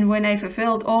map. And when I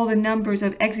fulfilled all the numbers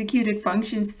of executed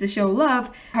functions to show love,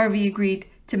 Harvey agreed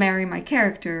to marry my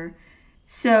character.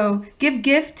 So give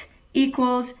gift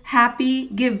equals happy,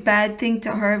 give bad thing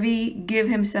to Harvey, give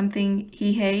him something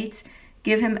he hates,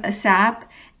 give him a sap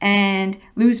and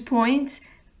lose points.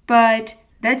 But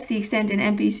that's the extent an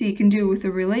NPC can do with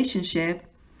a relationship.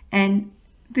 And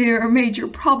there are major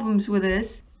problems with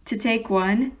this. to take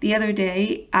one. The other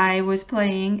day I was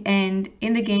playing, and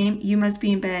in the game you must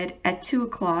be in bed at 2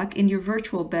 o'clock in your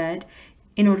virtual bed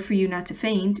in order for you not to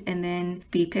faint and then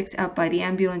be picked up by the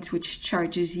ambulance, which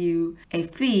charges you a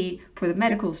fee for the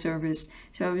medical service.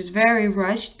 So I was very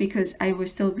rushed because I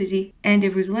was still busy and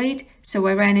it was late, so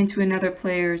I ran into another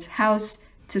player's house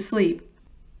to sleep.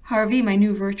 Harvey, my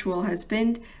new virtual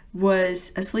husband,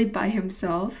 was asleep by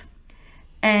himself,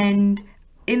 and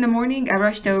in the morning I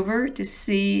rushed over to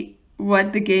see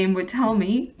what the game would tell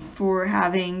me for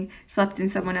having slept in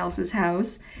someone else's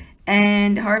house,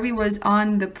 and Harvey was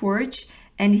on the porch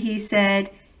and he said,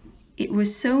 "It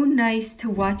was so nice to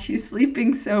watch you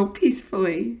sleeping so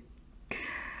peacefully."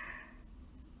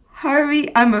 Harvey,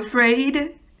 I'm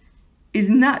afraid, is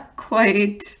not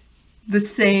quite the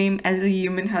same as a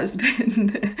human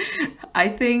husband. I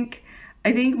think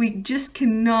we just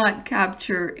cannot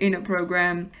capture in a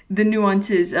program the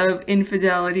nuances of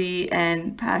infidelity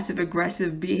and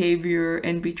passive-aggressive behavior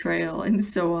and betrayal and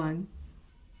so on.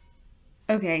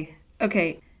 Okay.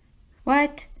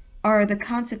 What are the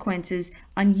consequences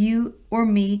on you or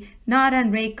me, not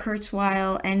on Ray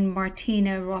Kurzweil and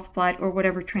Martina Rothblatt or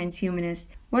whatever transhumanist?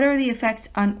 What are the effects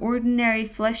on ordinary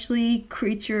fleshly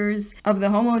creatures of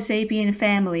the Homo sapien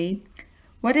family?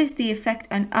 What is the effect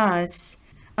on us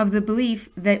of the belief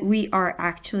that we are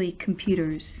actually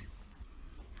computers?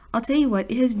 I'll tell you what,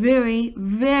 it has very,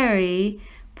 very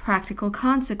practical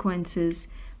consequences.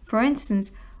 For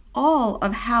instance, all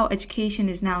of how education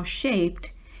is now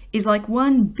shaped is like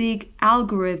one big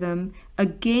algorithm, a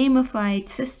gamified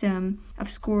system of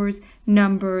scores,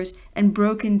 numbers, and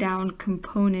broken down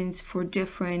components for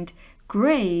different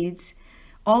grades,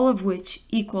 all of which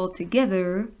equal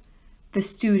together the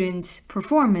student's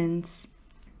performance.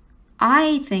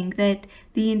 I think that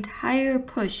the entire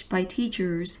push by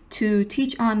teachers to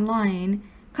teach online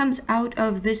comes out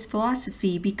of this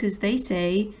philosophy, because they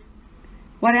say,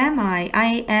 what am I?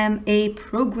 I am a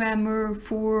programmer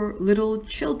for little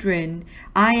children.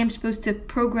 I am supposed to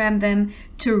program them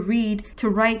to read, to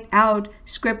write out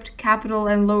script, capital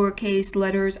and lowercase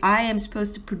letters. I am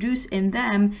supposed to produce in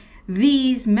them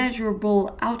these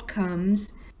measurable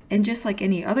outcomes. And just like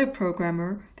any other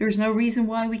programmer, there's no reason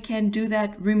why we can't do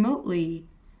that remotely.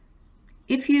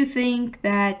 If you think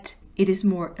that it is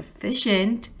more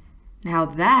efficient, now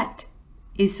that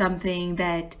is something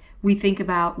that we think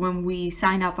about when we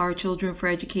sign up our children for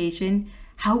education.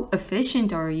 How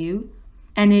efficient are you?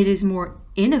 And it is more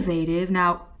innovative.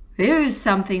 Now, there is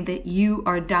something that you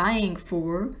are dying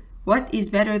for. What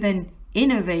is better than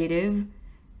innovative?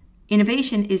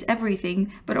 Innovation is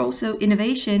everything, but also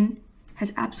innovation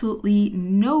has absolutely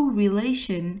no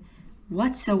relation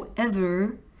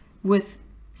whatsoever with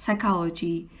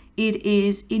psychology. It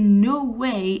is in no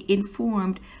way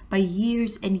informed by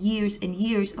years and years and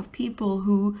years of people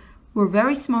who were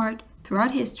very smart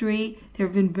throughout history. There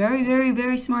have been very, very,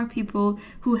 very smart people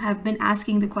who have been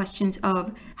asking the questions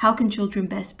of how can children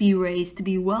best be raised to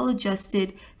be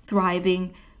well-adjusted,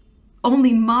 thriving,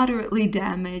 only moderately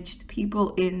damaged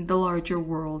people in the larger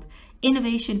world.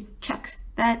 Innovation checks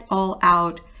that all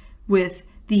out with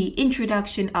the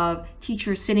introduction of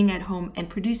teachers sitting at home and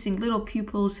producing little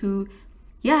pupils who,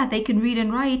 yeah, they can read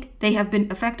and write, they have been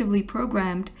effectively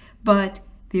programmed, but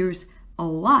there's a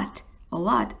lot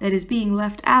that is being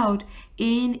left out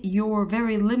in your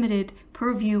very limited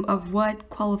purview of what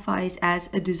qualifies as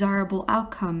a desirable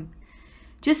outcome.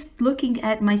 Just looking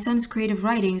at my son's creative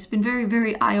writing has been very,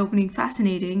 very eye-opening,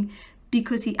 fascinating,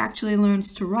 because he actually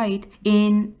learns to write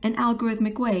in an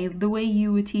algorithmic way, the way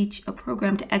you would teach a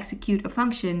program to execute a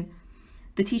function.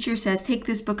 The teacher says, take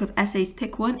this book of essays,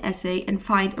 pick one essay, and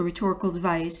find a rhetorical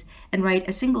device, and write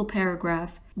a single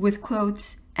paragraph with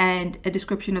quotes and a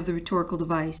description of the rhetorical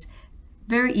device.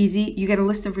 Very easy. You get a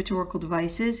list of rhetorical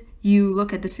devices. You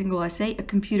look at the single essay. A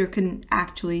computer can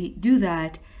actually do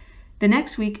that. The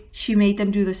next week, she made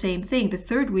them do the same thing. The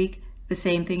third week, the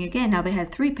same thing again. Now they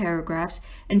had 3 paragraphs,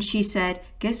 and she said,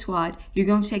 guess what? You're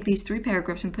going to take these 3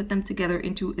 paragraphs and put them together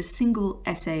into a single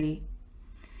essay.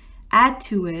 Add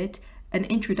to it an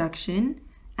introduction,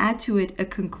 add to it a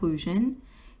conclusion.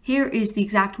 Here is the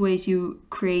exact ways you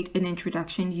create an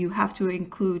introduction. You have to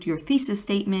include your thesis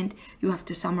statement, you have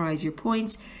to summarize your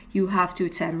points, you have to,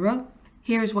 etc.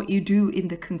 Here's what you do in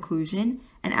the conclusion.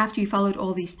 And after you followed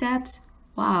all these steps,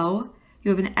 wow, you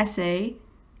have an essay.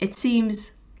 It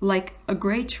seems like a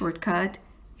great shortcut.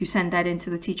 You send that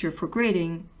into the teacher for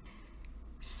grading.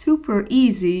 Super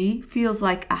easy, feels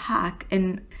like a hack,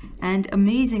 and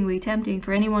amazingly tempting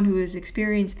for anyone who has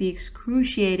experienced the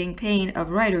excruciating pain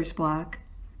of writer's block.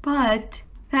 But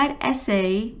that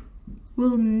essay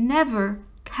will never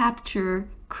capture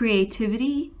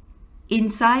creativity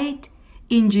insight,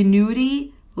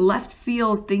 ingenuity, left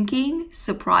field thinking,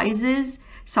 surprises,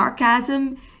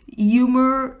 sarcasm,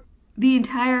 humor, the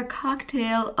entire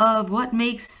cocktail of what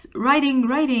makes writing,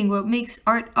 what makes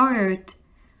art.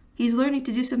 He's learning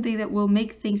to do something that will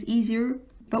make things easier,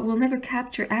 but will never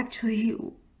capture actually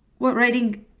what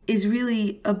writing is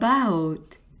really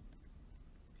about.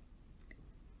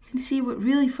 And see, what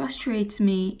really frustrates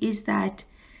me is that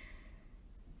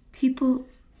people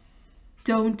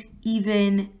don't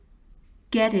even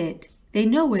get it. They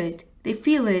know it. They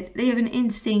feel it. They have an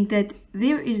instinct that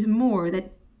there is more,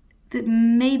 that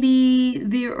maybe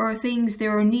there are things,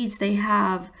 there are needs they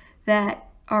have that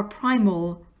are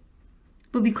primal.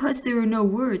 But because there are no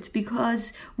words,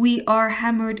 because we are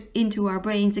hammered into our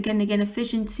brains again and again,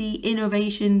 efficiency,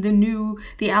 innovation, the new,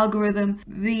 the algorithm,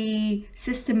 the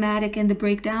systematic and the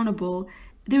breakdownable,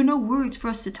 there are no words for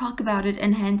us to talk about it,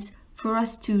 and hence for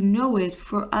us to know it,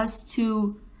 for us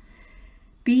to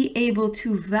be able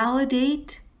to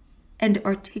validate and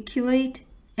articulate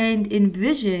and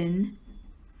envision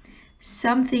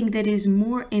something that is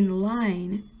more in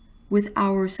line with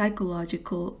our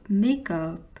psychological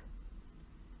makeup.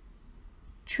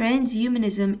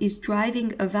 Transhumanism is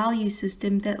driving a value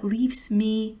system that leaves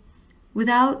me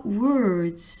without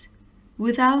words,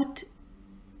 without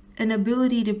an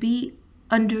ability to be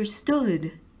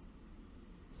understood.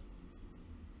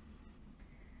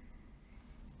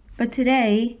 But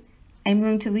today, I'm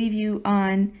going to leave you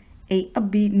on a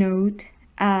upbeat note,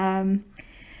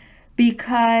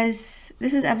 because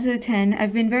this is episode 10.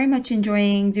 I've been very much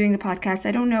enjoying doing the podcast.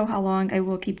 I don't know how long I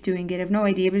will keep doing it. I have no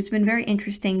idea, but it's been very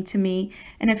interesting to me.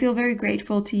 And I feel very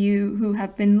grateful to you who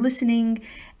have been listening,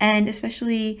 and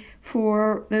especially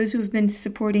for those who have been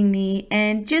supporting me,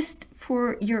 and just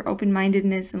for your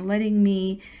open-mindedness and letting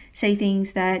me say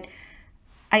things that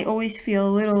I always feel a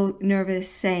little nervous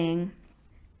saying.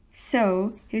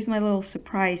 So here's my little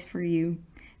surprise for you.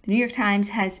 The New York Times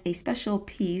has a special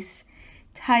piece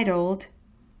titled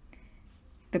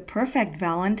 "The Perfect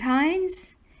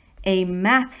Valentines? A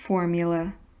Math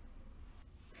Formula."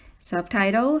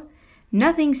 Subtitle: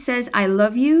 "Nothing says I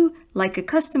love you like a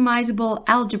customizable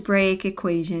algebraic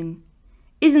equation."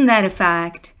 Isn't that a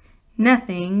fact?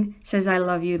 Nothing says I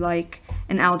love you like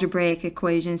an algebraic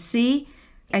equation. See,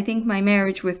 I think my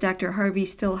marriage with Dr. Harvey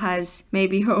still has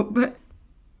maybe hope.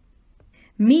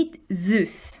 Meet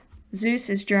Zeus. Zeus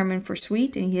is German for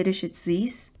sweet. In Yiddish it's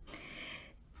Zeus.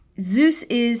 Zeus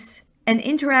is an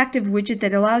interactive widget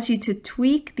that allows you to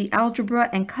tweak the algebra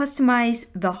and customize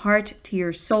the heart to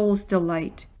your soul's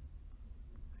delight.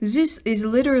 Zeus is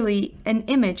literally an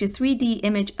image, a 3D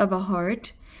image of a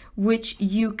heart, which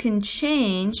you can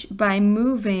change by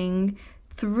moving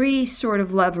 3 sort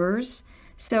of levers.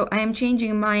 So I am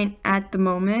changing mine at the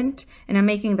moment, and I'm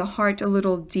making the heart a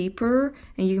little deeper,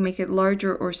 and you can make it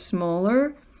larger or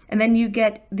smaller. And then you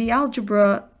get the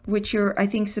algebra, which you're, I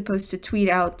think, supposed to tweet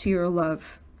out to your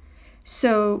love.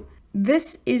 So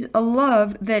this is a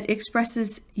love that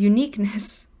expresses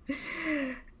uniqueness.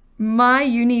 My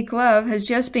unique love has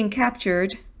just been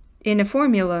captured in a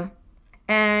formula,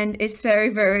 and it's very,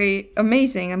 very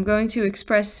amazing. I'm going to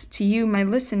express to you, my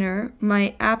listener,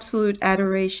 my absolute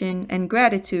adoration and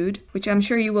gratitude, which I'm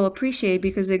sure you will appreciate,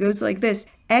 because it goes like this: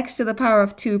 x to the power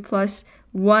of 2 plus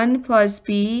 1 plus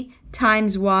b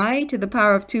times y to the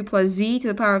power of 2 plus z to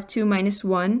the power of 2 minus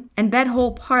 1. And that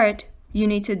whole part you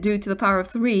need to do to the power of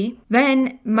 3.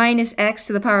 Then minus x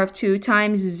to the power of 2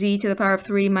 times z to the power of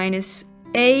 3 minus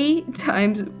a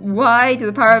times y to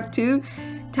the power of 2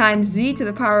 times z to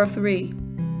the power of 3.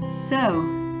 So,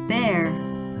 there.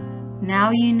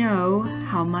 Now you know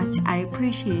how much I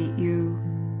appreciate you.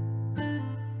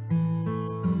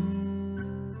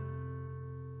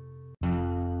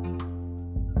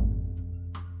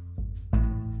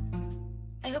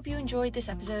 I hope you enjoyed this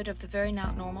episode of the Very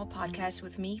Not Normal podcast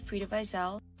with me, Frieda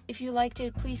Vizel. If you liked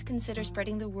it, please consider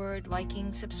spreading the word,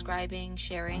 liking, subscribing,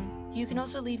 sharing. You can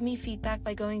also leave me feedback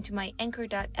by going to my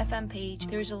anchor.fm page.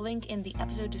 There's a link in the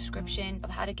episode description of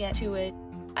how to get to it.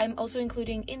 I'm also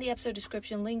including in the episode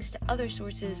description links to other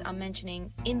sources I'm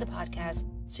mentioning in the podcast,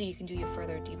 so you can do your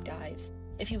further deep dives.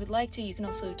 If you would like to, you can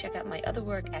also check out my other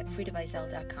work at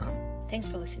friedavizel.com. Thanks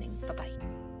for listening.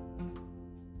 Bye-bye.